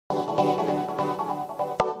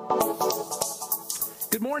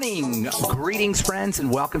Good morning. Greetings, friends,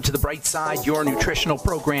 and welcome to The Bright Side, your nutritional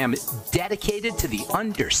program dedicated to the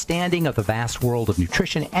understanding of the vast world of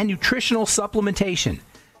nutrition and nutritional supplementation.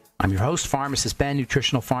 I'm your host, Pharmacist Ben,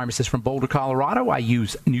 nutritional pharmacist from Boulder, Colorado. I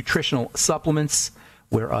use nutritional supplements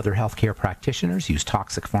where other healthcare practitioners use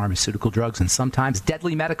toxic pharmaceutical drugs and sometimes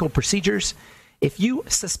deadly medical procedures. If you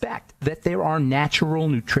suspect that there are natural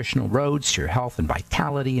nutritional roads to your health and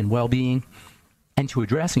vitality and well-being and to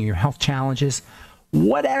addressing your health challenges,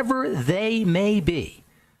 whatever they may be,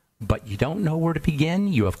 but you don't know where to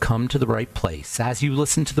begin, you have come to the right place. As you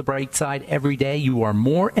listen to The Bright Side every day, you are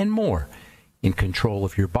more and more in control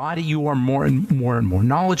of your body. You are more and more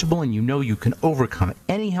knowledgeable, and you know you can overcome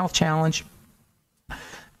any health challenge.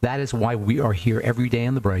 That is why we are here every day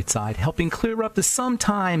on The Bright Side, helping clear up the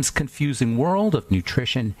sometimes confusing world of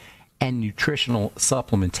nutrition and nutritional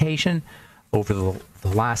supplementation. Over the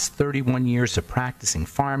last 31 years of practicing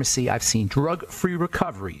pharmacy, I've seen drug-free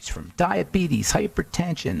recoveries from diabetes,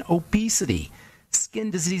 hypertension, obesity, skin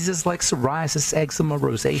diseases like psoriasis, eczema,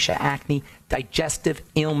 rosacea, acne, digestive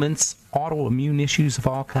ailments, autoimmune issues of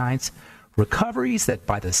all kinds. Recoveries that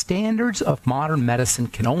by the standards of modern medicine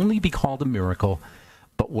can only be called a miracle.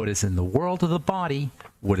 But what is in the world of the body,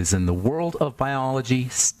 what is in the world of biology,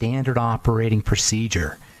 standard operating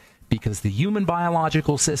procedure. Because the human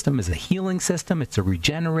biological system is a healing system, it's a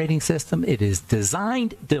regenerating system. It is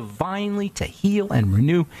designed divinely to heal and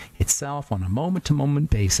renew itself on a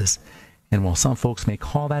moment-to-moment basis. And while some folks may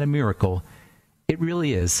call that a miracle, it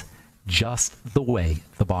really is just the way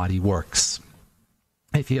the body works.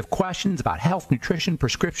 If you have questions about health, nutrition,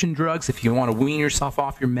 prescription drugs, if you want to wean yourself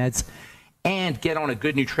off your meds and get on a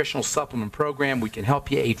good nutritional supplement program, we can help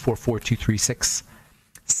you.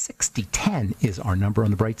 844-236-6010 is our number on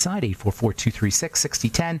The Bright Side,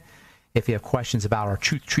 844-236-6010. If you have questions about our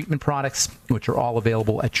Truth Treatment products, which are all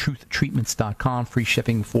available at truthtreatments.com, free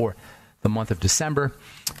shipping for the month of December.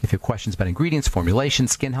 If you have questions about ingredients, formulation,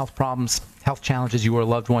 skin health problems, health challenges you or a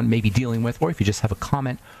loved one may be dealing with, or if you just have a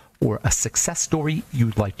comment or a success story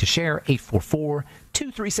you'd like to share,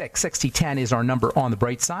 844-236-6010 is our number on The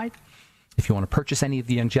Bright Side. If you want to purchase any of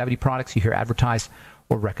the longevity products you hear advertised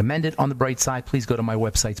or recommended on The Bright Side, please go to my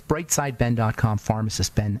websites, brightsideben.com,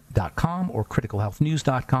 pharmacistben.com, or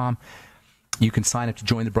criticalhealthnews.com. You can sign up to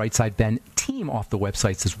join the Bright Side Ben team off the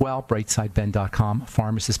websites as well, brightsideben.com,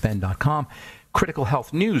 pharmacistben.com,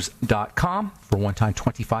 criticalhealthnews.com. For a one-time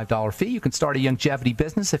 $25 fee, you can start a longevity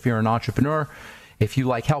business if you're an entrepreneur. If you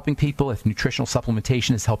like helping people, if nutritional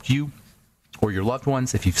supplementation has helped you or your loved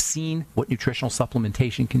ones, if you've seen what nutritional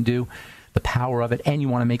supplementation can do, the power of it, and you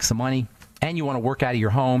want to make some money, and you want to work out of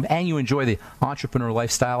your home, and you enjoy the entrepreneur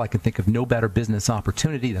lifestyle, I can think of no better business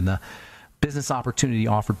opportunity than the business opportunity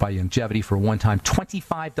offered by Longevity. For a one-time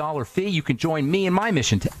 $25 fee. You can join me in my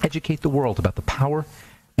mission to educate the world about the power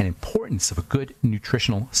and importance of a good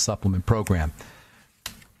nutritional supplement program.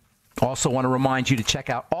 Also want to remind you to check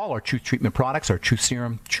out all our Truth Treatment products, our Truth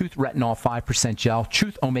Serum, Truth Retinol 5% Gel,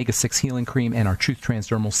 Truth Omega-6 Healing Cream, and our Truth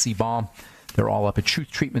Transdermal C-Balm. They're all up at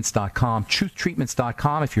truthtreatments.com.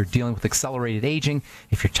 Truthtreatments.com if you're dealing with accelerated aging,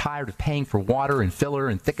 if you're tired of paying for water and filler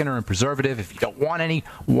and thickener and preservative, if you don't want any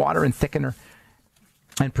water and thickener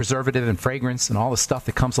and preservative and fragrance and all the stuff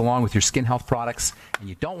that comes along with your skin health products, and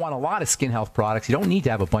you don't want a lot of skin health products, you don't need to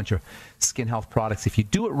have a bunch of skin health products. If you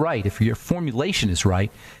do it right, if your formulation is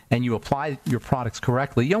right, and you apply your products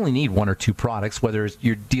correctly, you only need one or two products, whether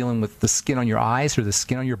you're dealing with the skin on your eyes or the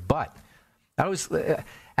skin on your butt. I always...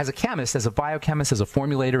 as a chemist, as a biochemist, as a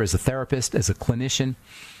formulator, as a therapist, as a clinician,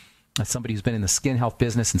 as somebody who's been in the skin health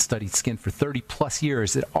business and studied skin for 30 plus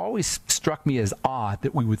years, it always struck me as odd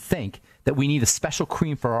that we would think that we need a special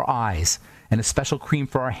cream for our eyes and a special cream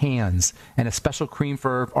for our hands and a special cream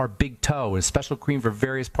for our big toe and a special cream for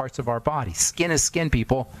various parts of our body. Skin is skin,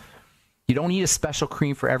 people. You don't need a special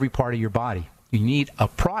cream for every part of your body. You need a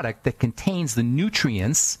product that contains the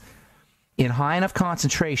nutrients in high enough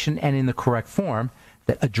concentration and in the correct form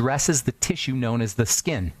that addresses the tissue known as the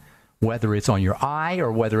skin, whether it's on your eye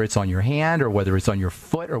or whether it's on your hand or whether it's on your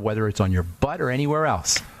foot or whether it's on your butt or anywhere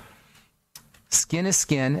else. Skin is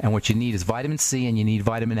skin, and what you need is vitamin C and you need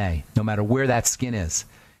vitamin A, no matter where that skin is.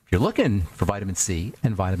 If you're looking for vitamin C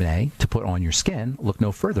and vitamin A to put on your skin, look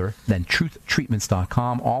no further than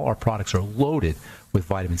truthtreatments.com. All our products are loaded with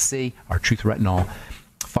vitamin C. Our Truth Retinol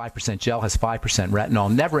 5% Gel has 5%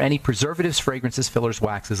 retinol. Never any preservatives, fragrances, fillers,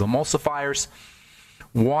 waxes, emulsifiers,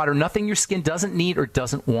 water, nothing your skin doesn't need or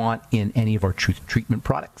doesn't want in any of our Truth Treatment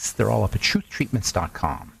products. They're all up at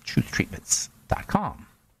truthtreatments.com. Truthtreatments.com.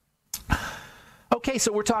 Okay,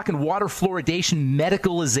 so we're talking water fluoridation,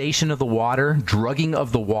 medicalization of the water, drugging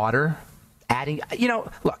of the water, adding,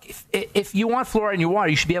 look, if you want fluoride in your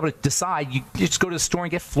water, you should be able to decide, you just go to the store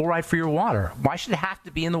and get fluoride for your water. Why should it have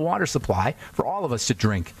to be in the water supply for all of us to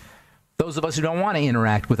drink? Those of us who don't want to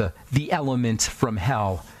interact with the element from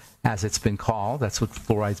hell, as it's been called. That's what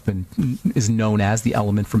fluoride is known as, the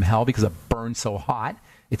element from hell, because it burns so hot.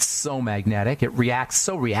 It's so magnetic. It reacts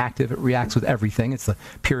so reactive. It reacts with everything. It's the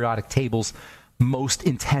periodic table's most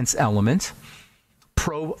intense element.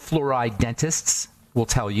 Pro-fluoride dentists will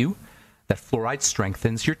tell you that fluoride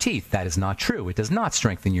strengthens your teeth. That is not true. It does not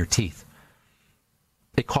strengthen your teeth.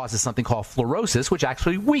 It causes something called fluorosis, which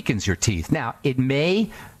actually weakens your teeth. Now, it may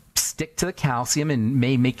stick to the calcium and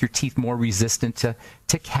may make your teeth more resistant to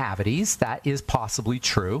cavities. That is possibly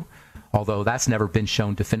true, although that's never been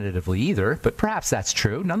shown definitively either, but perhaps that's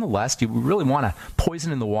true. Nonetheless, do you really want to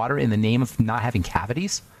poison in the water in the name of not having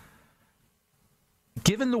cavities?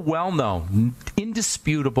 Given the well-known,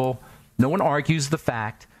 indisputable, no one argues the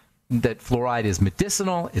fact that fluoride is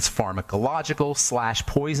medicinal, it's pharmacological /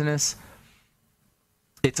 poisonous,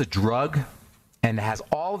 it's a drug, and it has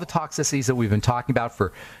all the toxicities that we've been talking about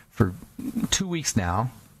for 2 weeks now.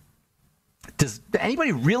 Does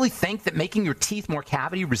anybody really think that making your teeth more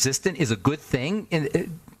cavity resistant is a good thing? With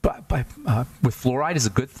fluoride is a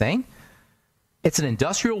good thing? It's an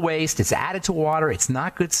industrial waste. It's added to water. It's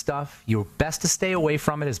not good stuff. You're best to stay away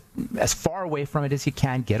from it, as far away from it as you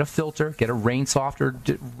can. Get a filter. Get a rain softener,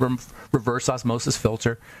 reverse osmosis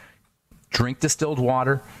filter. Drink distilled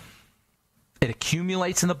water. It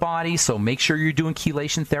accumulates in the body, so make sure you're doing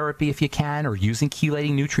chelation therapy if you can, or using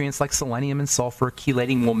chelating nutrients like selenium and sulfur.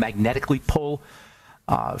 Chelating will magnetically pull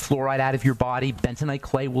fluoride out of your body. Bentonite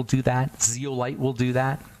clay will do that. Zeolite will do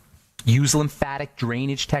that. Use lymphatic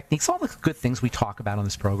drainage techniques, all the good things we talk about on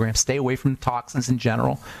this program. Stay away from toxins in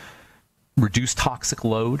general. Reduce toxic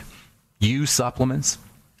load. Use supplements.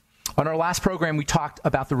 On our last program, we talked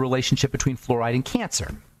about the relationship between fluoride and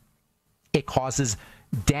cancer. It causes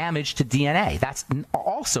damage to DNA. That's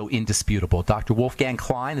also indisputable. Dr. Wolfgang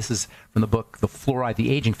Klein, this is from the book, The Fluoride, the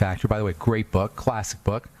Aging Factor. By the way, great book, classic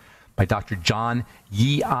book, by Dr. John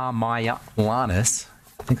Yaamayanis.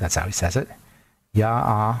 I think that's how he says it.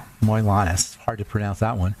 Yaamayanis. Hard to pronounce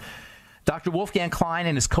that one. Dr. Wolfgang Klein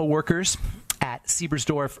and his co-workers at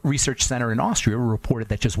Siebersdorf Research Center in Austria reported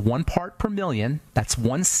that just 1 part per million, that's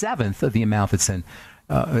 1/7 of the amount that's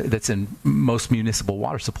in most municipal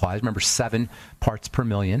water supplies. Remember, 7 parts per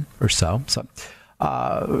million or so.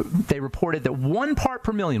 They reported that 1 part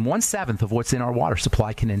per million, 1/7 of what's in our water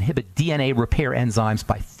supply, can inhibit DNA repair enzymes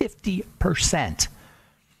by 50%.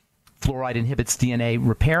 Fluoride inhibits DNA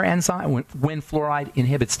repair enzyme. When fluoride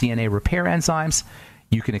inhibits DNA repair enzymes,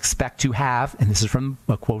 you can expect to have, and this is from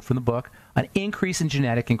a quote from the book, an increase in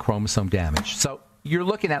genetic and chromosome damage. So you're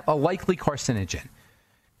looking at a likely carcinogen.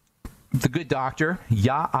 The good doctor,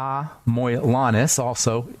 Yaamayanis,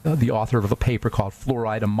 also the author of a paper called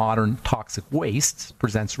Fluoride, a Modern Toxic Waste,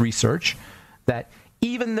 presents research that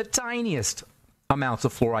even the tiniest amounts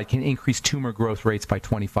of fluoride can increase tumor growth rates by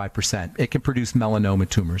 25%. It can produce melanoma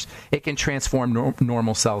tumors. It can transform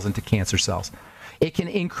normal cells into cancer cells. It can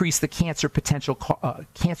increase the cancer-causing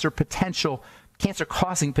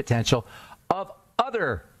potential of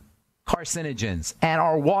other carcinogens. And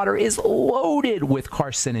our water is loaded with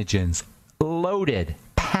carcinogens. Loaded,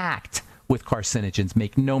 packed with carcinogens.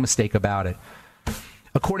 Make no mistake about it.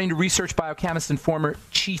 According to research biochemist and former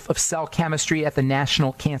chief of cell chemistry at the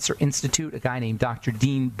National Cancer Institute, a guy named Dr.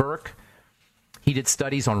 Dean Burke, he did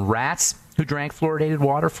studies on rats who drank fluoridated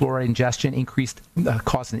water. Fluoride ingestion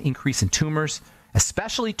caused an increase in tumors,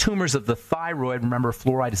 especially tumors of the thyroid. Remember,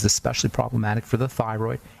 fluoride is especially problematic for the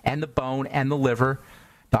thyroid and the bone and the liver.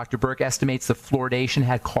 Dr. Burke estimates that fluoridation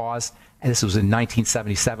had caused, and this was in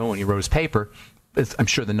 1977 when he wrote his paper. I'm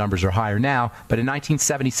sure the numbers are higher now, but in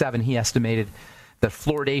 1977 he estimated that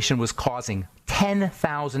fluoridation was causing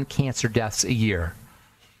 10,000 cancer deaths a year.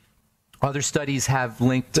 Other studies have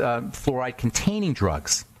linked fluoride-containing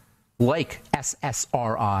drugs like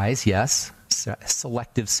SSRIs, yes,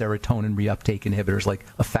 selective serotonin reuptake inhibitors like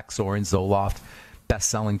Effexor and Zoloft,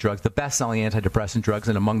 best-selling drugs, the best-selling antidepressant drugs,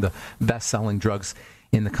 and among the best-selling drugs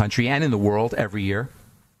in the country and in the world every year.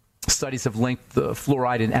 Studies have linked the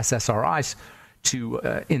fluoride and SSRIs to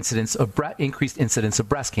increased incidence of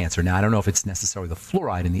breast cancer. Now, I don't know if it's necessarily the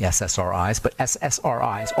fluoride in the SSRIs, but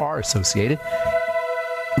SSRIs are associated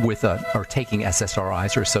with, or taking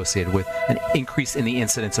SSRIs are associated with an increase in the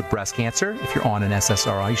incidence of breast cancer. If you're on an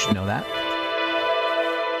SSRI, you should know that.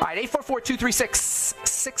 All right,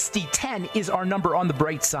 844-236-6010 is our number on the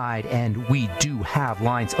bright side, and we do have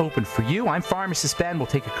lines open for you. I'm Pharmacist Ben. We'll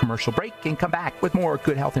take a commercial break and come back with more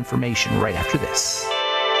good health information right after this.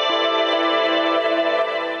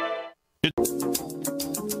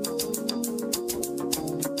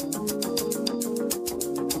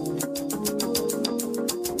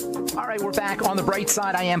 All right, we're back on the bright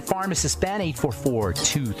side. I am Pharmacist Ben.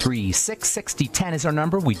 844-236-6010 is our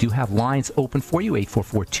number. We do have lines open for you.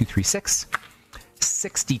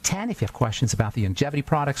 844-236-6010. If you have questions about the longevity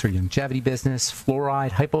products or longevity business,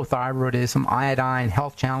 fluoride, hypothyroidism, iodine,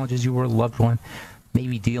 health challenges, you or a loved one may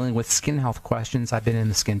be dealing with skin health questions. I've been in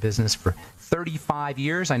the skin business for 35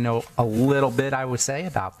 years. I know a little bit, I would say,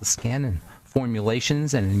 about the skin and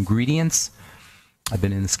formulations and ingredients. I've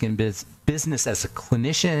been in the skin business as a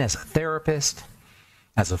clinician, as a therapist,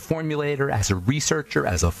 as a formulator, as a researcher,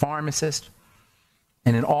 as a pharmacist.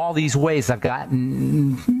 And in all these ways, I've got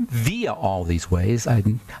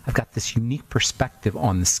this unique perspective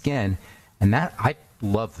on the skin. And that, I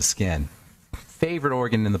love the skin. Favorite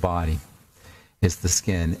organ in the body is the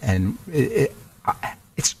skin. And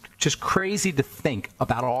it's just crazy to think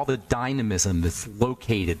about all the dynamism that's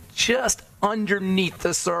located just underneath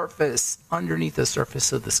the surface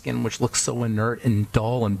of the skin, which looks so inert and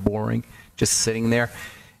dull and boring, just sitting there,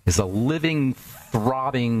 is a living,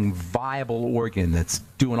 throbbing, viable organ that's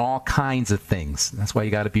doing all kinds of things. That's why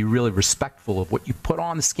you got to be really respectful of what you put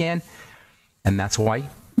on the skin, and that's why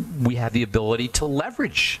we have the ability to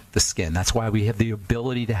leverage the skin. That's why we have the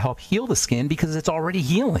ability to help heal the skin, because it's already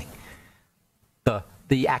healing.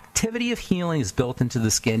 The activity of healing is built into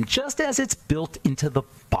the skin just as it's built into the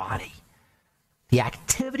body. The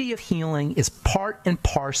activity of healing is part and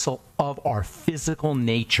parcel of our physical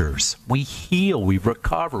natures. We heal, we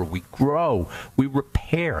recover, we grow, we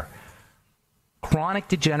repair. Chronic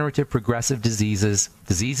degenerative progressive diseases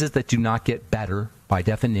that do not get better by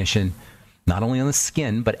definition, not only on the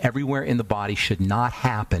skin, but everywhere in the body, should not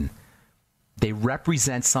happen. They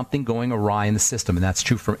represent something going awry in the system, and that's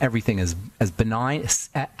true from everything as benign,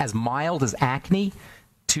 as mild as acne,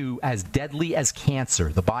 to as deadly as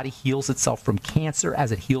cancer. The body heals itself from cancer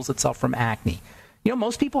as it heals itself from acne. You know,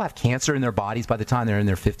 most people have cancer in their bodies by the time they're in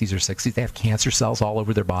their 50s or 60s. They have cancer cells all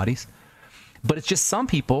over their bodies. But it's just some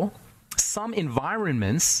people, some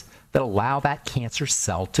environments that allow that cancer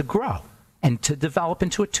cell to grow and to develop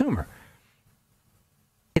into a tumor.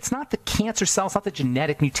 It's not the cancer cell, it's not the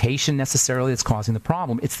genetic mutation necessarily that's causing the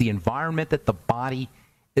problem. It's the environment that the body,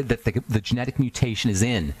 that the genetic mutation is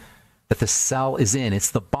in, that the cell is in. It's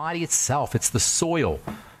the body itself, it's the soil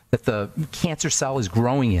that the cancer cell is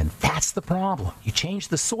growing in. That's the problem. You change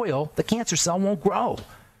the soil, the cancer cell won't grow.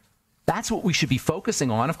 That's what we should be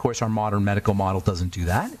focusing on. Of course, our modern medical model doesn't do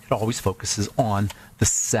that. It always focuses on the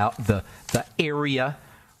cell, the area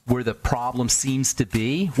where the problem seems to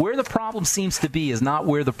be. Where the problem seems to be is not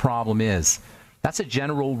where the problem is. That's a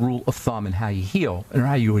general rule of thumb in how you heal and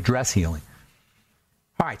how you address healing.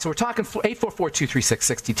 All right, so we're talking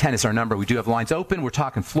 844-236-6010 is our number. We do have lines open. We're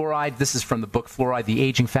talking fluoride. This is from the book Fluoride, the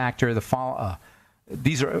Aging Factor.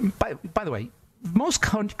 These are, by the way, most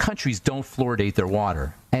countries don't fluoridate their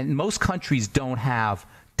water, and most countries don't have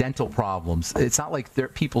dental problems. It's not like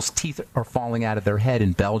people's teeth are falling out of their head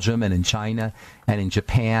in Belgium and in China and in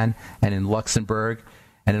Japan and in Luxembourg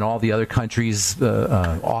and in all the other countries,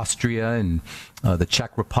 Austria and the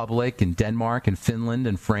Czech Republic and Denmark and Finland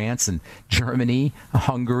and France and Germany,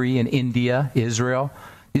 Hungary and India, Israel.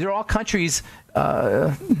 These are all countries.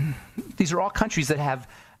 These are all countries that have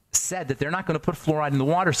said that they're not going to put fluoride in the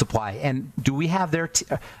water supply. And do we have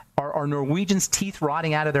are Norwegians' teeth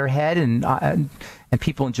rotting out of their head and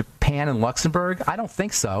people in Japan and Luxembourg? I don't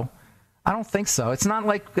think so. I don't think so. It's not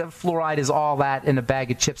like fluoride is all that in a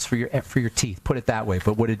bag of chips for your teeth, put it that way.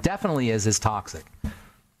 But what it definitely is toxic.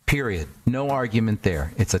 Period. No argument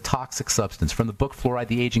there. It's a toxic substance. From the book Fluoride,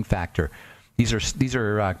 the Aging Factor. These are studies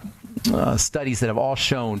that have all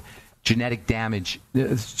shown genetic damage,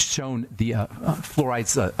 shown the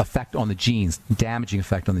fluoride's effect on the genes, damaging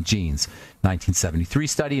effect on the genes. 1973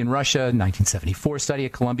 study in Russia, 1974 study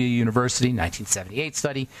at Columbia University, 1978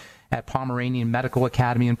 study at Pomeranian Medical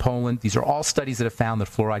Academy in Poland. These are all studies that have found that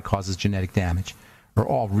fluoride causes genetic damage, or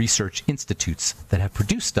all research institutes that have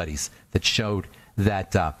produced studies that showed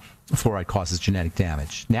that fluoride causes genetic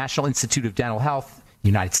damage. National Institute of Dental Health,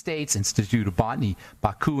 United States, Institute of Botany,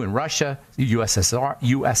 Baku in Russia,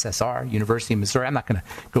 USSR, University of Missouri. I'm not going to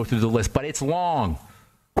go through the list, but it's long.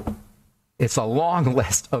 It's a long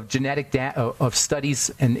list of of studies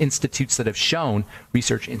and institutes that have shown,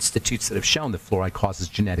 research institutes that have shown that fluoride causes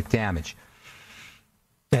genetic damage.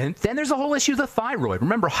 And then there's the whole issue of the thyroid.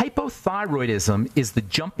 Remember, hypothyroidism is the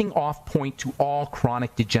jumping off point to all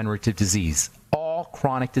chronic degenerative disease. All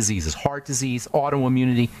chronic diseases, heart disease,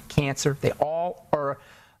 autoimmunity, cancer, they all are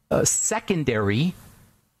secondary.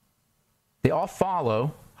 They all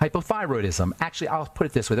follow hypothyroidism. Actually, I'll put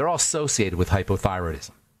it this way. They're all associated with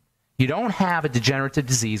hypothyroidism. You don't have a degenerative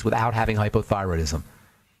disease without having hypothyroidism,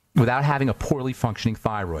 without having a poorly functioning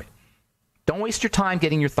thyroid. Don't waste your time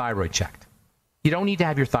getting your thyroid checked. You don't need to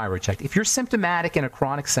have your thyroid checked. If you're symptomatic in a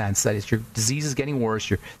chronic sense, that is, your disease is getting worse,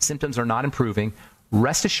 your symptoms are not improving,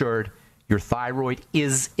 rest assured your thyroid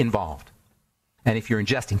is involved. And if you're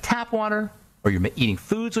ingesting tap water or you're eating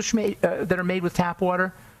foods that are made with tap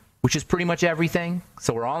water, which is pretty much everything,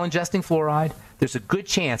 so we're all ingesting fluoride, there's a good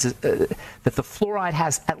chance that the fluoride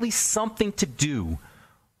has at least something to do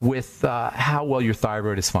with how well your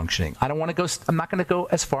thyroid is functioning. I'm not going to go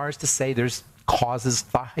as far as to say there's causes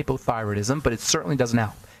hypothyroidism, but it certainly doesn't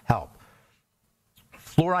help.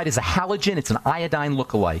 Fluoride is a halogen. It's an iodine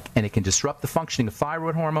lookalike, and it can disrupt the functioning of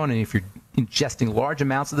thyroid hormone. And if you're ingesting large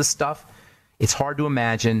amounts of this stuff, it's hard to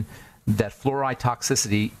imagine that fluoride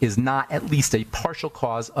toxicity is not at least a partial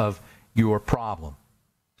cause of your problem.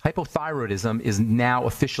 Hypothyroidism is now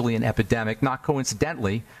officially an epidemic. Not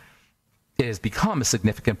coincidentally, it has become a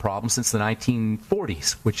significant problem since the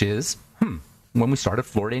 1940s, which is, when we started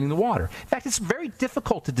fluoridating the water. In fact, it's very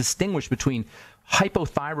difficult to distinguish between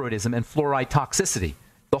hypothyroidism and fluoride toxicity.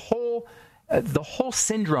 The whole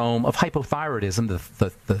syndrome of hypothyroidism,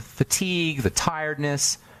 the fatigue, the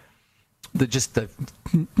tiredness, the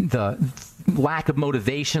lack of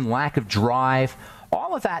motivation, lack of drive,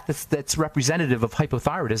 all of that's representative of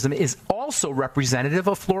hypothyroidism is also representative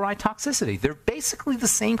of fluoride toxicity. They're basically the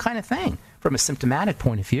same kind of thing from a symptomatic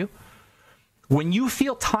point of view. When you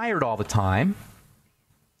feel tired all the time,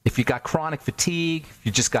 if you got chronic fatigue, if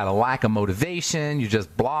you just got a lack of motivation, you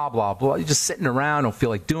just blah, blah, blah, you're just sitting around, don't feel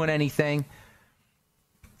like doing anything,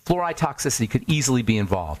 fluoride toxicity could easily be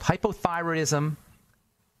involved. Hypothyroidism,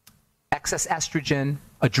 excess estrogen,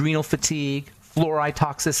 adrenal fatigue, fluoride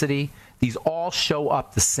toxicity, these all show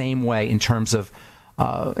up the same way in terms of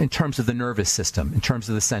the nervous system, in terms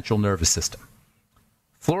of the central nervous system.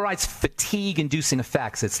 Fluoride's fatigue-inducing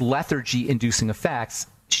effects, its lethargy-inducing effects,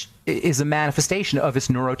 is a manifestation of its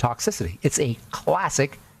neurotoxicity. It's a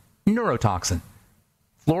classic neurotoxin.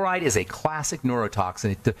 Fluoride is a classic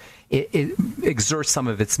neurotoxin. It exerts some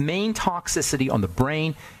of its main toxicity on the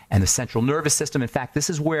brain and the central nervous system. In fact, this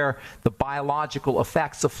is where the biological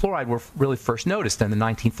effects of fluoride were really first noticed in the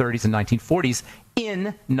 1930s and 1940s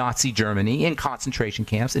in Nazi Germany, in concentration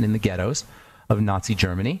camps and in the ghettos of Nazi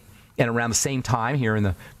Germany. And around the same time here in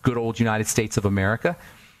the good old United States of America,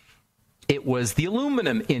 it was the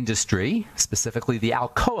aluminum industry, specifically the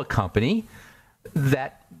Alcoa company,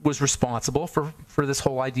 that was responsible for this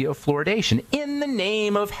whole idea of fluoridation in the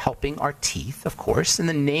name of helping our teeth, of course, in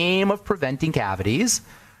the name of preventing cavities.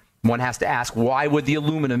 One has to ask, why would the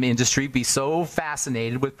aluminum industry be so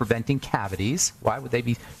fascinated with preventing cavities? Why would they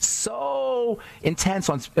be so intense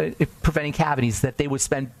on preventing cavities that they would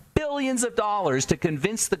spend billions of dollars to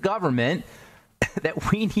convince the government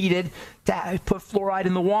that we needed to put fluoride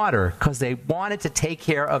in the water because they wanted to take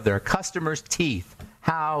care of their customers' teeth?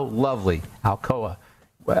 How lovely, Alcoa.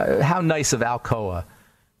 How nice of Alcoa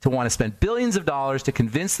to want to spend billions of dollars to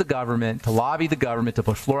convince the government, to lobby the government to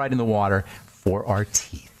put fluoride in the water for our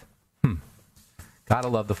teeth. Gotta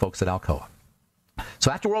love the folks at Alcoa.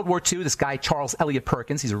 So after World War II, this guy, Charles Eliot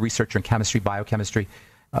Perkins, he's a researcher in chemistry, biochemistry,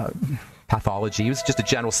 pathology. He was just a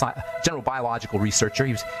general biological researcher.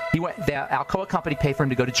 The Alcoa company paid for him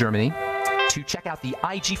to go to Germany to check out the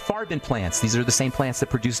IG Farben plants. These are the same plants that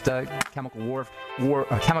produced that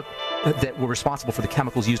were responsible for the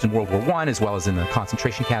chemicals used in World War I, as well as in the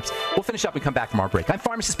concentration camps. We'll finish up and come back from our break. I'm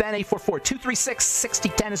Pharmacist Ben.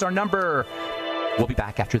 844-236-6010 is our number. We'll be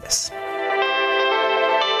back after this.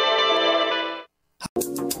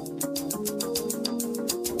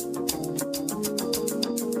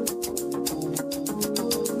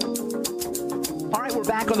 We're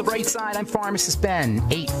back on the bright side. I'm Pharmacist Ben.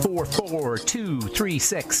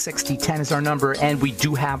 844-236-6010 is our number, and we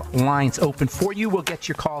do have lines open for you. We'll get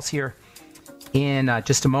your calls here in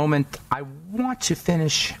just a moment. I want to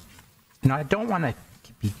finish, I don't want to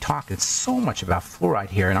be talking so much about fluoride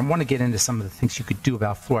here, and I want to get into some of the things you could do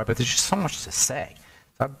about fluoride, but there's just so much to say.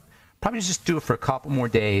 So I'll probably just do it for a couple more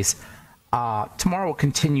days. Tomorrow we'll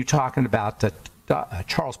continue talking about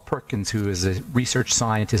Charles Perkins, who is a research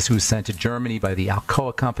scientist who was sent to Germany by the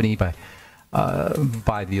Alcoa company, by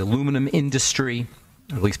the aluminum industry,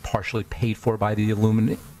 or at least partially paid for by the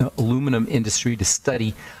aluminum industry, to study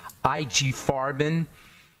IG Farben.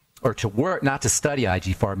 or to work, not to study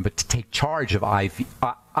ivy-farbin, but to take charge of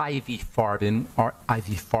ivy-farbin.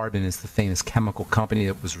 Ivy-farbin is the famous chemical company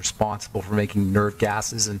that was responsible for making nerve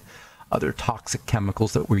gases and other toxic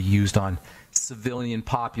chemicals that were used on civilian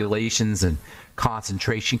populations and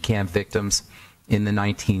concentration camp victims in the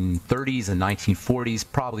 1930s and 1940s,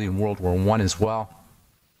 probably in World War I as well.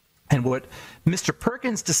 And what Mr.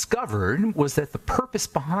 Perkins discovered was that the purpose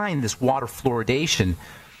behind this water fluoridation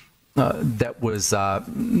that was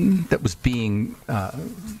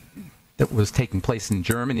taking place in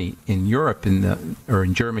Germany, in Europe,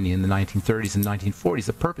 in Germany in the 1930s and 1940s,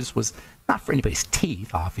 the purpose was not for anybody's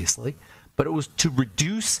teeth, obviously, but it was to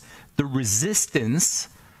reduce the resistance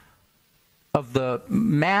of the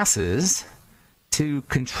masses to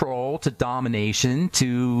control, to domination,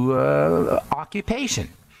 to occupation.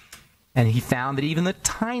 And he found that even the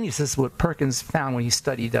tiniest, this is what Perkins found when he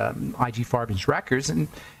studied I.G. Farbin's records and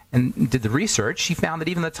did the research, he found that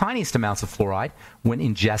even the tiniest amounts of fluoride, when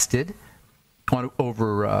ingested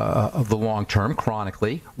over the long term,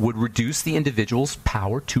 chronically, would reduce the individual's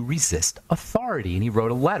power to resist authority. And he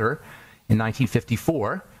wrote a letter in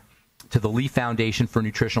 1954 to the Lee Foundation for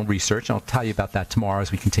Nutritional Research. And I'll tell you about that tomorrow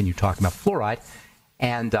as we continue talking about fluoride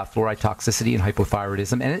and fluoride toxicity and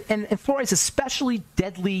hypothyroidism. And fluoride's especially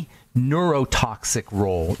deadly neurotoxic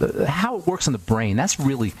role, how it works in the brain. That's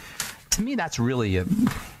really, to me, that's really,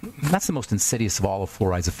 that's the most insidious of all of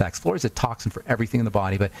fluoride's effects. Fluoride's a toxin for everything in the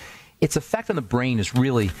body, but its effect on the brain is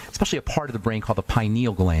really, especially a part of the brain called the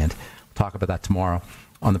pineal gland. We'll talk about that tomorrow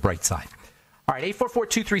on the bright side. All right,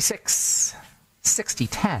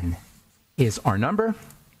 844-236-6010 is our number.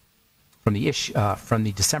 From the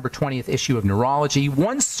December 20th issue of Neurology,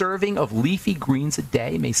 1 serving of leafy greens a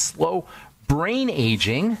day may slow brain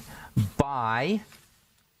aging by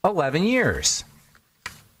 11 years.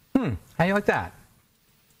 How do you like that?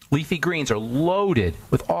 Leafy greens are loaded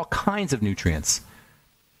with all kinds of nutrients.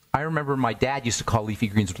 I remember my dad used to call leafy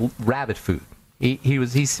greens rabbit food.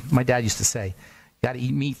 My dad used to say, you got to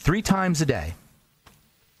eat meat 3 times a day.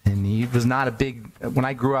 And he was not a big, when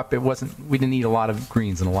I grew up, we didn't eat a lot of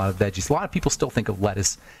greens and a lot of veggies. A lot of people still think of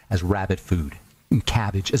lettuce as rabbit food and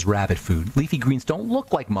cabbage as rabbit food. Leafy greens don't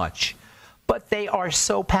look like much, but they are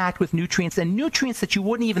so packed with nutrients, and nutrients that you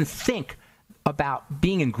wouldn't even think about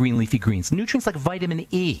being in green leafy greens. Nutrients like vitamin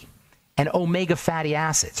E and omega fatty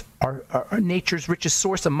acids are nature's richest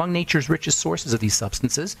source. Among nature's richest sources of these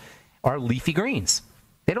substances are leafy greens.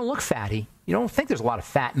 They don't look fatty. You don't think there's a lot of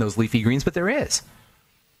fat in those leafy greens, but there is.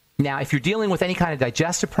 Now, if you're dealing with any kind of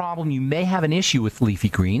digestive problem, you may have an issue with leafy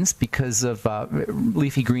greens because of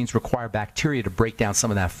leafy greens require bacteria to break down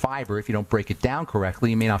some of that fiber. If you don't break it down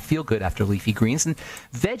correctly, you may not feel good after leafy greens, and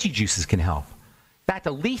veggie juices can help. In fact,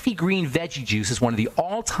 a leafy green veggie juice is one of the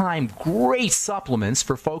all-time great supplements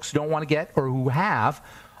for folks who don't want to get or who have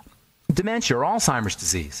dementia or Alzheimer's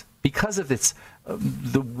disease because of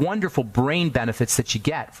the wonderful brain benefits that you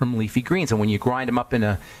get from leafy greens. And when you grind them up in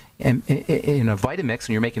a Vitamix,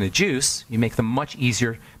 when you're making a juice, you make them much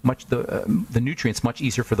easier, the nutrients much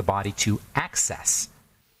easier for the body to access.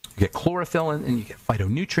 You get chlorophyll and you get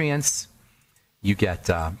phytonutrients. You get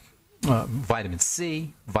vitamin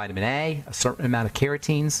C, vitamin A, a certain amount of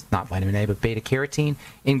carotenes, not vitamin A, but beta-carotene.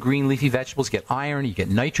 In green leafy vegetables, you get iron, you get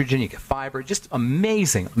nitrogen, you get fiber. Just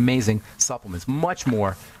amazing, amazing supplements. Much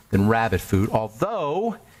more than rabbit food,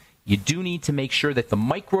 although you do need to make sure that the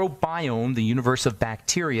microbiome, the universe of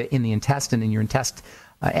bacteria in the intestine, in your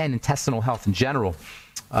and intestinal health in general,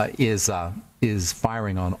 is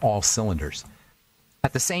firing on all cylinders.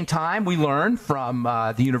 At the same time, we learned from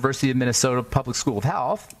the University of Minnesota Public School of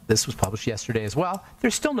Health, this was published yesterday as well,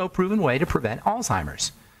 there's still no proven way to prevent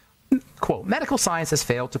Alzheimer's. Quote, medical science has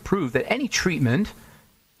failed to prove that any treatment,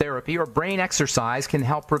 therapy, or brain exercise can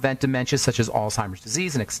help prevent dementia such as Alzheimer's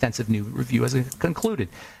disease, an extensive new review has concluded.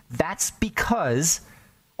 That's because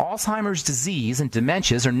Alzheimer's disease and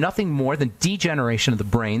dementias are nothing more than degeneration of the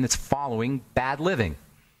brain that's following bad living.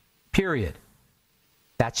 Period.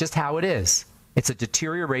 That's just how it is. It's a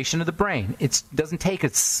deterioration of the brain. It doesn't take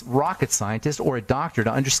a rocket scientist or a doctor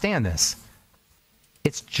to understand this.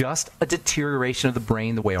 It's just a deterioration of the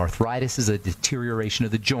brain the way arthritis is a deterioration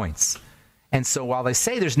of the joints. And so while they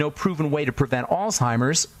say there's no proven way to prevent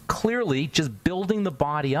Alzheimer's, clearly just building the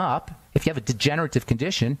body up, if you have a degenerative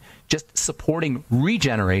condition, just supporting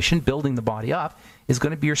regeneration, building the body up, is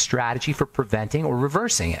going to be your strategy for preventing or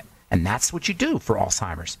reversing it. And that's what you do for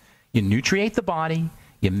Alzheimer's. You nutriate the body,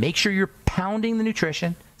 you make sure you're pounding the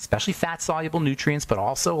nutrition, especially fat-soluble nutrients, but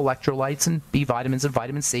also electrolytes and B vitamins and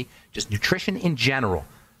vitamin C, just nutrition in general.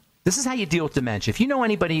 This is how you deal with dementia. If you know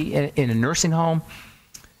anybody in a nursing home,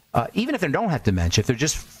 even if they don't have dementia, if they're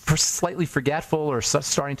just slightly forgetful or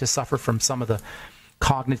starting to suffer from some of the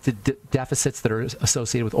cognitive deficits that are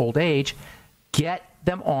associated with old age, get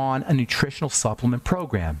them on a nutritional supplement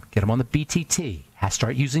program. Get them on the BTT.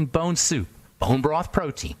 Start using bone soup, bone broth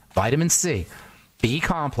protein, vitamin C, B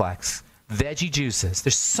complex, veggie juices.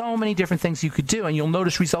 There's so many different things you could do, and you'll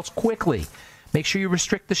notice results quickly. Make sure you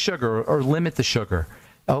restrict the sugar or limit the sugar.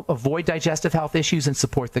 Avoid digestive health issues and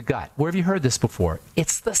support the gut. Where have you heard this before?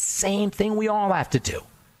 It's the same thing we all have to do.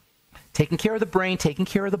 Taking care of the brain, taking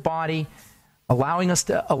care of the body, allowing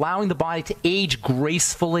the body to age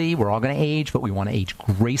gracefully. We're all going to age, but we want to age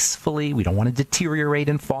gracefully. We don't want to deteriorate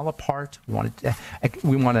and fall apart. We want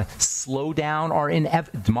to slow down our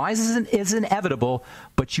demise is inevitable,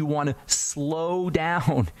 but you want to slow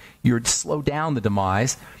down the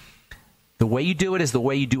demise. The way you do it is the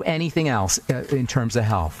way you do anything else in terms of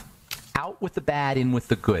health. Out with the bad, in with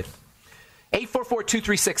the good.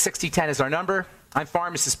 844-236-6010 is our number. I'm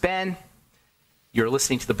Pharmacist Ben. You're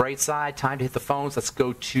listening to The Bright Side. Time to hit the phones. Let's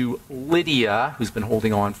go to Lydia, who's been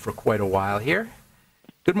holding on for quite a while here.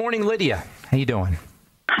 Good morning, Lydia. How you doing?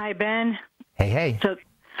 Hi, Ben. Hey. So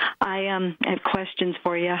I have questions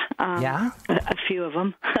for you. Yeah? A few of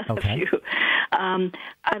them. Okay.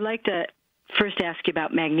 I'd like to first ask you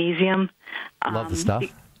about magnesium. Love the stuff.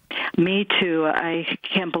 Me too. I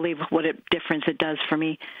can't believe what a difference it does for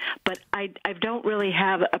me. But I don't really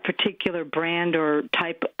have a particular brand or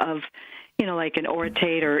type of, like an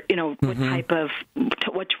Orotate or, what type of,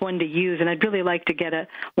 which one to use. And I'd really like to get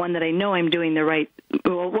one that I know I'm doing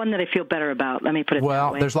one that I feel better about. Let me put it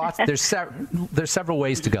that way. Well, there's several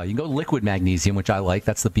ways to go. You can go liquid magnesium, which I like.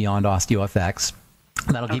 That's the Beyond OsteoFX.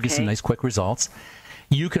 That'll give you some nice quick results.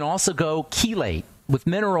 You can also go chelate. With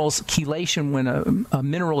minerals, chelation, when a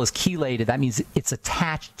mineral is chelated, that means it's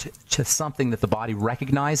attached to something that the body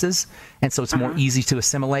recognizes, and so it's more easy to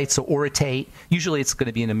assimilate. So orotate, usually it's going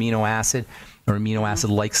to be an amino acid or amino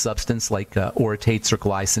acid-like substance like orotates or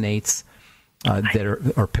glycinates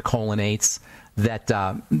or picolinates.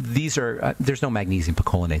 There's no magnesium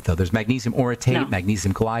picolinate, though. There's magnesium orotate,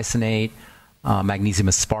 magnesium glycinate, magnesium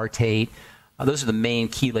aspartate. Those are the main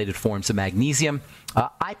chelated forms of magnesium.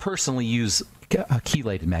 I personally use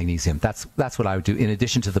chelated magnesium. That's what I would do in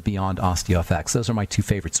addition to the Beyond OsteoFX. Those are my two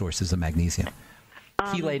favorite sources of magnesium.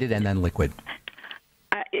 Chelated and then liquid.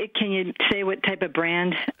 Can you say what type of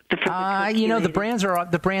brand? The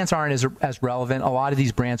brands aren't as relevant. A lot of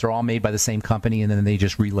these brands are all made by the same company, and then they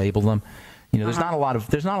just relabel them. There's not a lot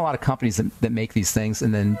of companies that make these things,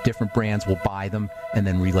 and then different brands will buy them and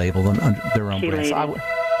then relabel them under their own brands. So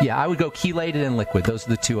I would go chelated and liquid. Those are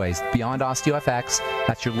the two ways. Beyond OsteoFX,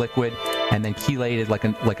 that's your liquid, and then chelated like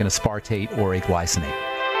an aspartate or a glycinate.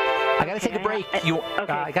 I got to take a break.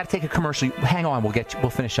 I got to take a commercial. Hang on. We'll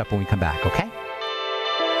finish up when we come back. Okay.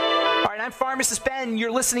 All right. I'm Pharmacist Ben.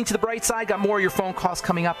 You're listening to The Bright Side. Got more of your phone calls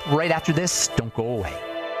coming up right after this. Don't go away.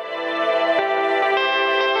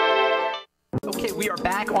 Okay, we are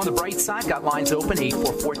back on The Bright Side. Got lines open,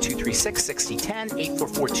 844-236-6010,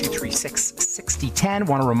 844-236-6010.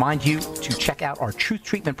 Want to remind you to check out our Truth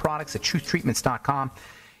Treatment products at truthtreatments.com.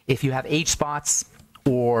 If you have age spots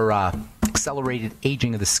or accelerated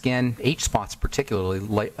aging of the skin, age spots particularly,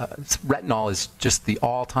 retinol is just the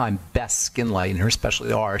all-time best skin lightener,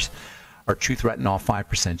 especially ours, our Truth Retinol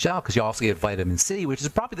 5% gel, because you also get vitamin C, which is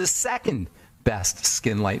probably the second best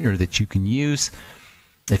skin lightener that you can use.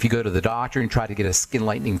 If you go to the doctor and try to get a skin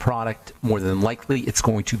lightening product, more than likely it's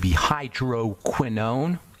going to be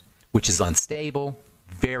hydroquinone, which is unstable,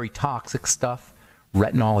 very toxic stuff.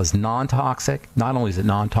 Retinol is non-toxic. Not only is it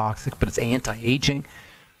non-toxic, but it's anti-aging.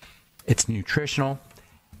 It's nutritional.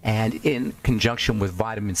 And in conjunction with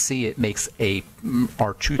vitamin C, it makes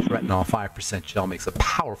our Truth Retinol 5% gel makes a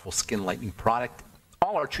powerful skin lightening product.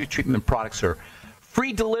 All our Truth Treatment products are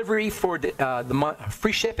free delivery for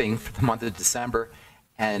free shipping for the month of December.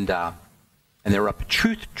 And they're up at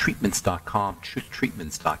truthtreatments.com,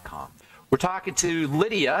 truthtreatments.com. We're talking to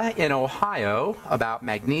Lydia in Ohio about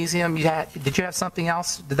magnesium. Did you have something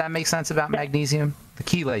else? Did that make sense about magnesium? The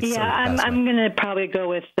chelates. Yeah, I'm going to probably go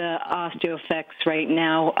with the OsteoFX right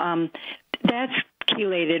now. That's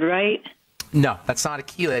chelated, right? No, that's not a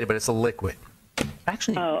chelated, but it's a liquid.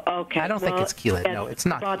 Actually, okay. I don't think it's chelated. No, it's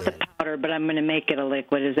not. I bought the powder, but I'm going to make it a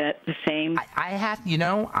liquid. Is that the same?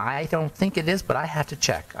 I don't think it is, but I have to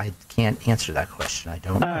check. I can't answer that question. I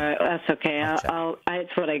don't know. All right, that's okay.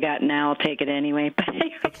 It's what I got now. I'll take it anyway.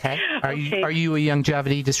 Okay. Are you a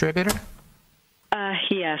Youngevity distributor?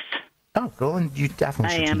 Yes. Oh, cool. And you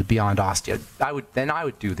definitely should do the Beyond Osteo. I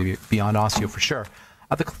would do the Beyond Osteo for sure.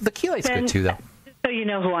 The chelate's good too, though. So you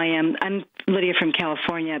know who I am. I'm Lydia from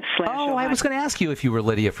California / Oh, Ohio. I was going to ask you if you were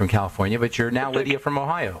Lydia from California, but you're now Lydia from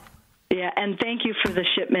Ohio. Yeah, and thank you for the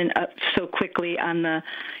shipment up so quickly on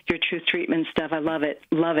your Truth Treatment stuff. I love it.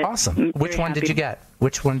 Love it. Awesome. Which one did you get?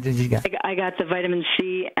 Which one did you get? I got the vitamin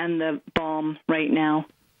C and the balm right now.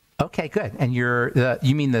 Okay, good. And you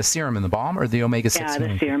mean the serum and the balm, or the omega-6? Yeah,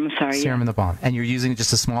 the serum. Sorry. Serum and the balm. And you're using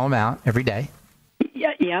just a small amount every day?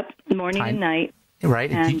 Yeah, yep, morning and night.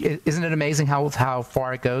 Right. And isn't it amazing how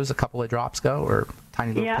far it goes? A couple of drops go, or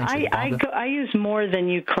tiny little pinch of the balm go? I use more than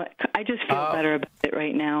you. I just feel better about it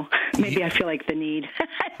right now. Maybe I feel like the need.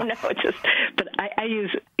 I don't know. But I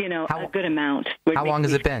use a good amount. How long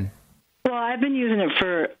has it been? Well, I've been using it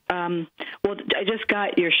for. I just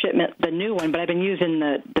got your shipment, the new one, but I've been using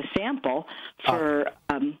the sample for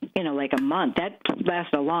like a month. That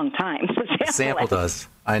lasts a long time. The sample does.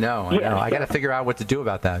 I know. I got to figure out what to do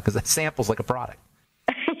about that, because the sample's like a product.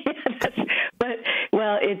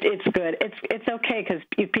 It's good. It's okay, because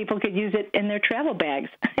people could use it in their travel bags.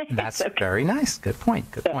 That's okay. Very nice. Good point.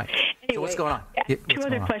 Anyway, so what's going on? Two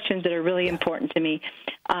other questions that are really important to me.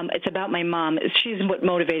 It's about my mom. She's what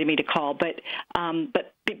motivated me to call, but I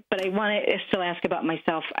want to still ask about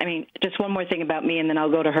myself. I mean, just one more thing about me, and then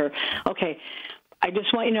I'll go to her. Okay. I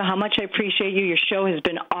just want you to know how much I appreciate you. Your show has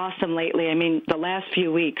been awesome lately. I mean, the last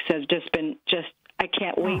few weeks have just been I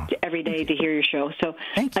can't wait every day to hear your show. So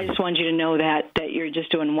I just wanted you to know that you're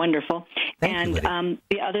just doing wonderful. Thank you,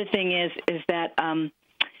 the other thing is that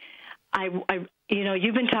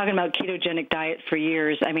you've been talking about ketogenic diet for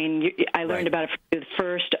years. I mean, I learned about it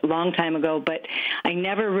first a long time ago, but I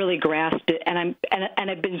never really grasped it. And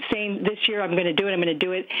I've been saying this year I'm going to do it. I'm going to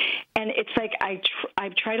do it. And it's like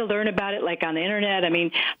I've tried to learn about it, like on the internet. I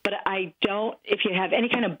mean, but I don't. If you have any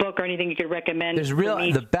kind of book or anything you could recommend, there's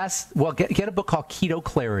the best. Well, get a book called Keto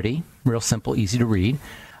Clarity. Real simple, easy to read.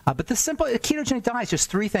 But the simple ketogenic diet is just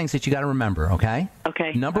 3 things that you got to remember. Okay.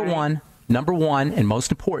 Okay. Number one, and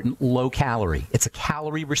most important, low calorie. It's a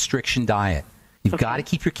calorie restriction diet. You've got to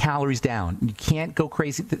keep your calories down. You can't go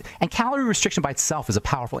crazy. And calorie restriction by itself is a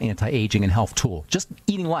powerful anti-aging and health tool. Just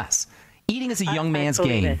eating less. Eating is a young man's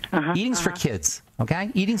game. Eating's for kids, okay?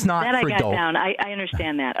 Eating's not for adults. That I got down. I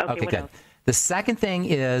understand that. Okay, what good. else? The second thing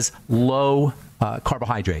is low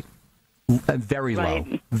carbohydrate. Very low.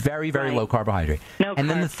 Very, very low carbohydrate. No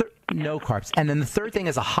carbs. No carbs. And then the third thing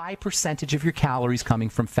is a high percentage of your calories coming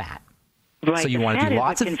from fat. Right. So you want to do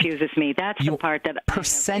lots of confuses me. That's the part that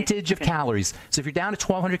percentage of calories. So if you're down to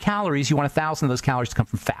 1,200 calories, you want 1,000 of those calories to come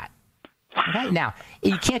from fat. Wow. Okay? Now,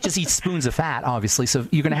 you can't just eat spoons of fat, obviously. So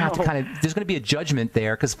you're going to have to there's going to be a judgment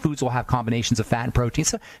there, because foods will have combinations of fat and protein.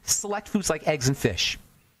 So select foods like eggs and fish.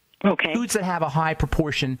 Okay. Foods that have a high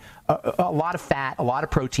proportion, a lot of fat, a lot of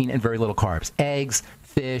protein, and very little carbs. Eggs,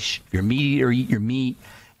 fish, if you're a meat eater, eat your meat.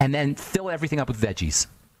 And then fill everything up with veggies.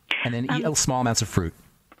 And then eat small amounts of fruit.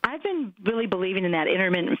 I've been really believing in that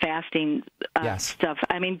intermittent fasting stuff.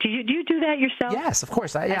 I mean, do you do that yourself? Yes, of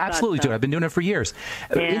course. I absolutely do. I've been doing it for years.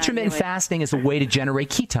 Intermittent fasting is a way to generate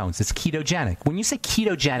ketones. It's ketogenic. When you say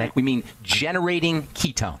ketogenic, we mean generating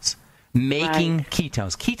ketones, making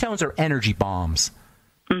ketones. Ketones are energy bombs.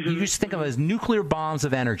 You just think of them as nuclear bombs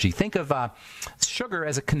of energy. Think of sugar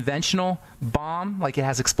as a conventional bomb, like it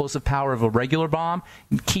has explosive power of a regular bomb.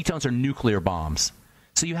 Ketones are nuclear bombs.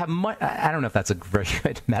 So you have I don't know if that's a very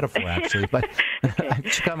good metaphor, actually, but I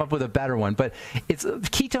should come up with a better one. But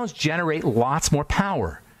ketones generate lots more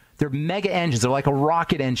power. They're mega engines. They're like a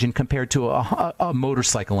rocket engine compared to a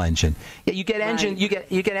motorcycle engine. Yeah, you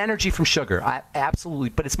get you get energy from sugar, absolutely,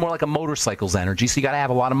 but it's more like a motorcycle's energy. So you got to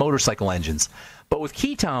have a lot of motorcycle engines. But with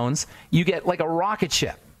ketones, you get like a rocket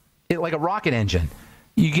ship, like a rocket engine.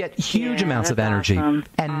 You get huge amounts of energy, and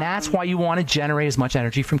that's why you want to generate as much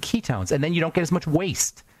energy from ketones, and then you don't get as much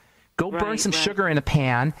waste. Go burn some sugar in a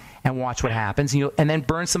pan and watch what happens, and then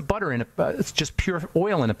burn some butter in it's just pure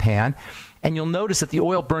oil in a pan, and you'll notice that the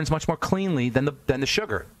oil burns much more cleanly than the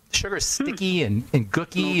sugar. The sugar is sticky and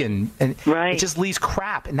gooky, and it just leaves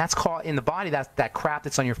crap, and that's called in the body. That crap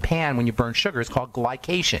that's on your pan when you burn sugar is called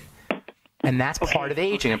glycation. And that's part of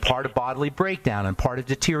aging and part of bodily breakdown and part of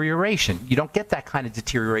deterioration. You don't get that kind of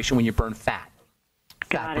deterioration when you burn fat.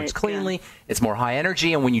 Fat burns cleanly. It's more high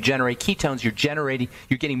energy. And when you generate ketones,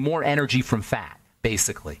 you're getting more energy from fat,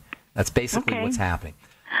 basically. That's basically what's happening.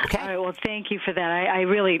 Okay. All right, well, thank you for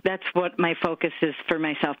that. That's what my focus is for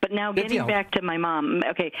myself. But now getting back to my mom,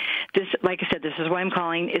 okay, like I said, this is why I'm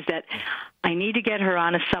calling, is that I need to get her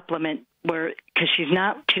on a supplement because she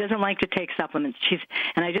doesn't like to take supplements.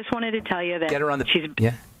 And I just wanted to tell you that get her on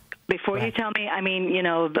before you tell me, I mean,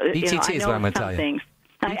 BTT is what I'm going to tell you. Things.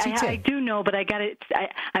 I do know, but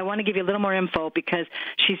I want to give you a little more info because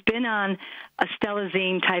she's been on a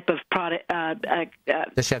stelazine type of product.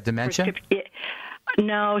 Does she have dementia?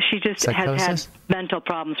 No, she just has had mental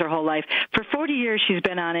problems her whole life. For 40 years, she's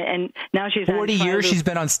been on it, and now she's 40 years she's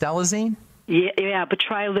been on stelazine? Yeah, but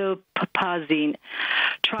trilupazine.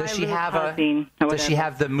 Does she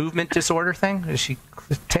have the movement disorder thing? Does she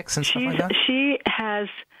tics and stuff like that?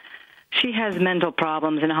 She has mental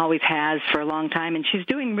problems and always has for a long time, and she's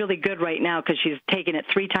doing really good right now because she's taking it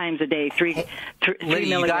 3 times a day, 3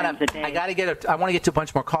 milligrams a day. I want to get to a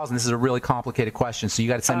bunch more calls, and this is a really complicated question, so you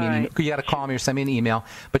got to send me you got to call me or send me an email.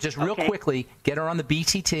 But just real quickly, get her on the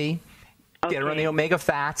BTT, get her on the omega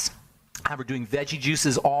fats, have her doing veggie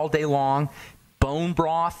juices all day long, bone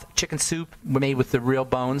broth, chicken soup made with the real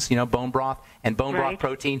bones, bone broth, and bone broth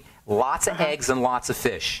protein, lots of eggs and lots of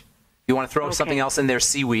fish. You want to throw something else in there,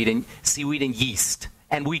 seaweed and yeast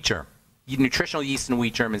and wheat germ, nutritional yeast and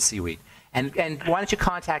wheat germ and seaweed. And why don't you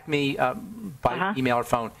contact me by email or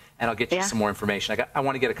phone, and I'll get you some more information. I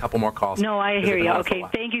want to get a couple more calls. No, I hear you. Okay,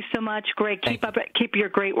 thank you so much. Great. Keep your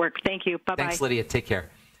great work. Thank you. Bye-bye. Thanks, Lydia. Take care.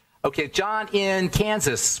 Okay, John in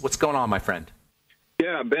Kansas. What's going on, my friend?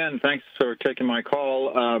 Yeah, Ben, thanks for taking my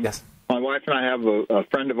call. Yes. My wife and I have a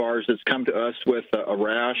friend of ours that's come to us with a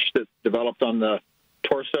rash that's developed on the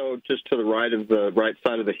torso just to the right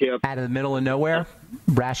side of the hip. Out of the middle of nowhere?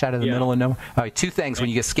 Rash out of the middle of nowhere? All right, 2 things when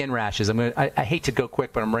you get skin rashes. I hate to go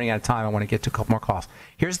quick, but I'm running out of time. I want to get to a couple more calls.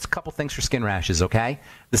 Here's a couple things for skin rashes, okay?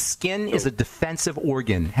 The skin is a defensive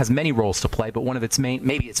organ, has many roles to play, but one of its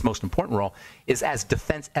maybe its most important role is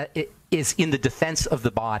is in the defense of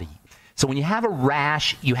the body. So when you have a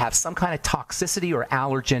rash, you have some kind of toxicity or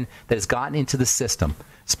allergen that has gotten into the system,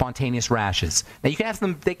 spontaneous rashes. Now, you can have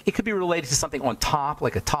them, it could be related to something on top,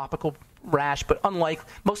 like a topical rash, but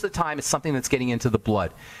most of the time, it's something that's getting into the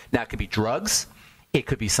blood. Now, it could be drugs. It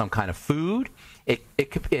could be some kind of food.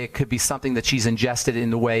 It could be something that she's ingested in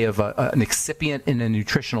the way of an excipient in a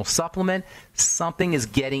nutritional supplement. Something is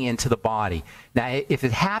getting into the body. Now, if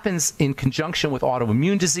it happens in conjunction with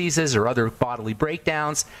autoimmune diseases or other bodily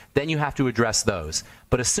breakdowns, then you have to address those.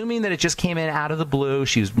 But assuming that it just came in out of the blue,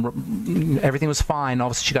 everything was fine, all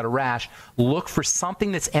of a sudden she got a rash, look for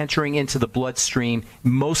something that's entering into the bloodstream,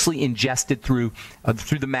 mostly ingested through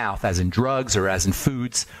the mouth, as in drugs or as in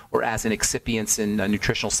foods or as in excipients in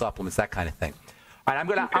nutritional supplements, that kind of thing. All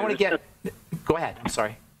right, I want to get. Go ahead. I'm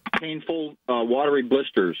sorry. Painful, watery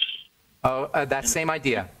blisters. Oh, that same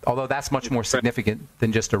idea. Although that's much more significant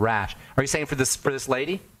than just a rash. Are you saying for this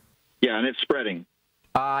lady? Yeah, and it's spreading.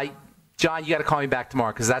 John, you got to call me back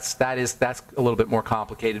tomorrow because that's a little bit more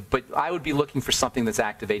complicated. But I would be looking for something that's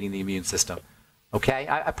activating the immune system. Okay.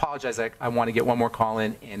 I apologize. I want to get one more call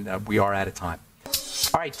in, and we are out of time.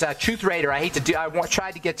 All right, Truth Raider. I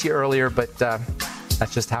tried to get to you earlier, but.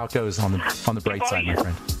 That's just how it goes on the bright side, my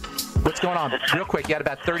friend. What's going on? Real quick, you got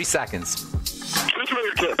about 30 seconds. Truth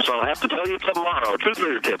Raider tips. I'll have to tell you tomorrow. Truth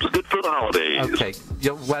Raider tips. Good for the holidays. Okay.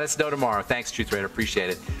 You'll let us know tomorrow. Thanks, Truth Raider. Appreciate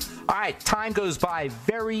it. All right. Time goes by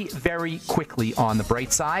very, very quickly on the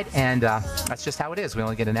bright side, and that's just how it is. We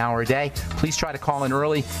only get an hour a day. Please try to call in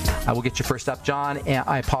early. We'll get you first up, John. And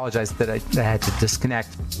I apologize that I had to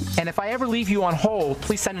disconnect. And if I ever leave you on hold,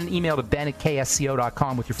 please send an email to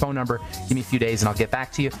ben@ksco.com with your phone number. Give me a few days, and I'll get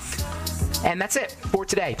back to you. And that's it for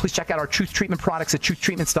today. Please check out our Truth Treatment products at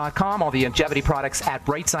truthtreatments.com, all the longevity products at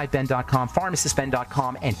brightsideben.com,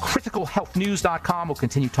 pharmacistben.com, and criticalhealthnews.com. We'll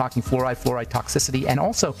continue talking fluoride toxicity, and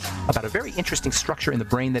also about a very interesting structure in the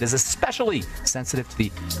brain that is especially sensitive to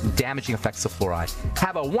the damaging effects of fluoride.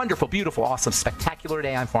 Have a wonderful, beautiful, awesome, spectacular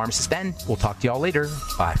day. I'm Pharmacist Ben. We'll talk to you all later.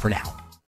 Bye for now.